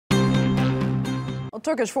Well,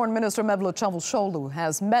 Turkish Foreign Minister Mevlut Cavusoglu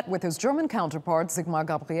has met with his German counterpart, Sigmar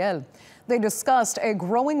Gabriel. They discussed a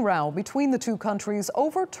growing row between the two countries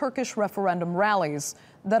over Turkish referendum rallies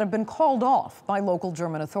that have been called off by local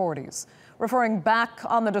German authorities. Referring back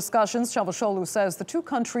on the discussions, Cavusoglu says the two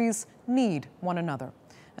countries need one another.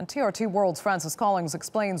 And TRT World's Francis Collings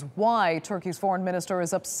explains why Turkey's foreign minister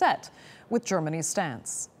is upset with Germany's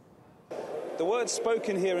stance. The words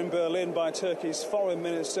spoken here in Berlin by Turkey's foreign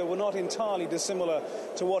minister were not entirely dissimilar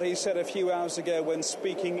to what he said a few hours ago when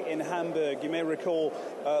speaking in Hamburg. You may recall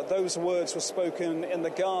those words were spoken in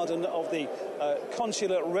the garden of the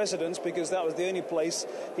consular residence, because that was the only place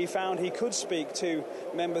he found he could speak to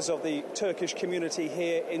members of the Turkish community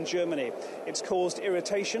here in Germany. It's caused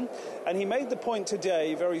irritation, and he made the point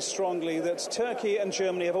today very strongly that Turkey and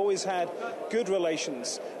Germany have always had good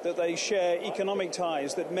relations, that they share economic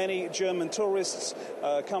ties, that many German tourists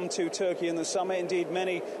come to Turkey in the summer. Indeed,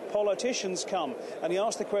 many politicians come. And he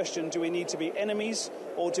asked the question, do we need to be enemies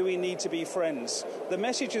or do we need to be friends? The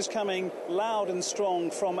message is coming loud and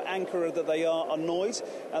strong from Ankara that they are annoyed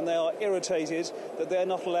and they are irritated that they're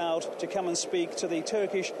not allowed to come and speak to the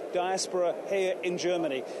Turkish diaspora here in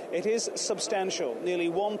Germany. It is substantial. Nearly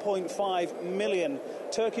 1.5 million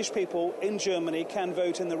Turkish people in Germany can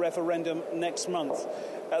vote in the referendum next month.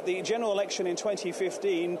 At the general election in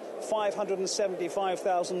 2015,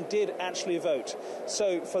 575,000 did actually vote.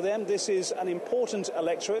 So for them, this is an important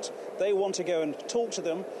electorate. They want to go and talk to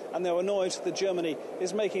them, and they're annoyed that Germany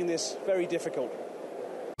is making this very difficult.